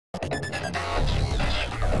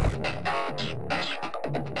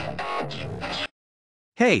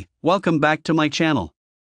Hey, welcome back to my channel.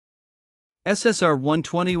 SSR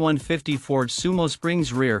 120/150 Ford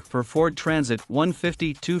SumoSprings rear for Ford Transit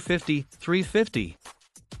 150, 250, 350.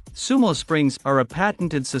 SumoSprings are a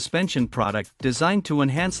patented suspension product designed to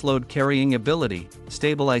enhance load carrying ability,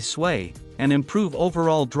 stabilize sway, and improve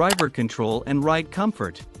overall driver control and ride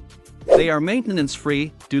comfort. They are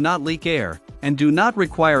maintenance-free, do not leak air, and do not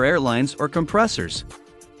require airlines or compressors.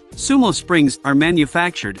 SumoSprings are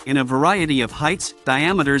manufactured in a variety of heights,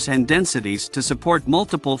 diameters and densities to support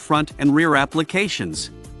multiple front and rear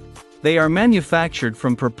applications. They are manufactured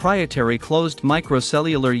from proprietary closed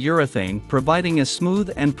microcellular urethane, providing a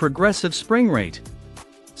smooth and progressive spring rate.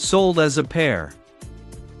 Sold as a pair.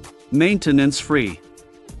 Maintenance-free.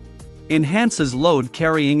 Enhances load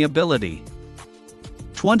carrying ability.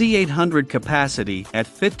 2800 capacity at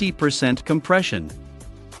 50% compression.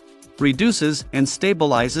 Reduces and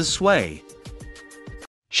stabilizes sway.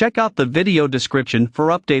 Check out the video description for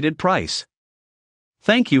updated price.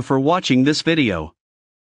 Thank you for watching this video.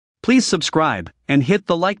 Please subscribe and hit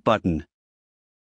the like button.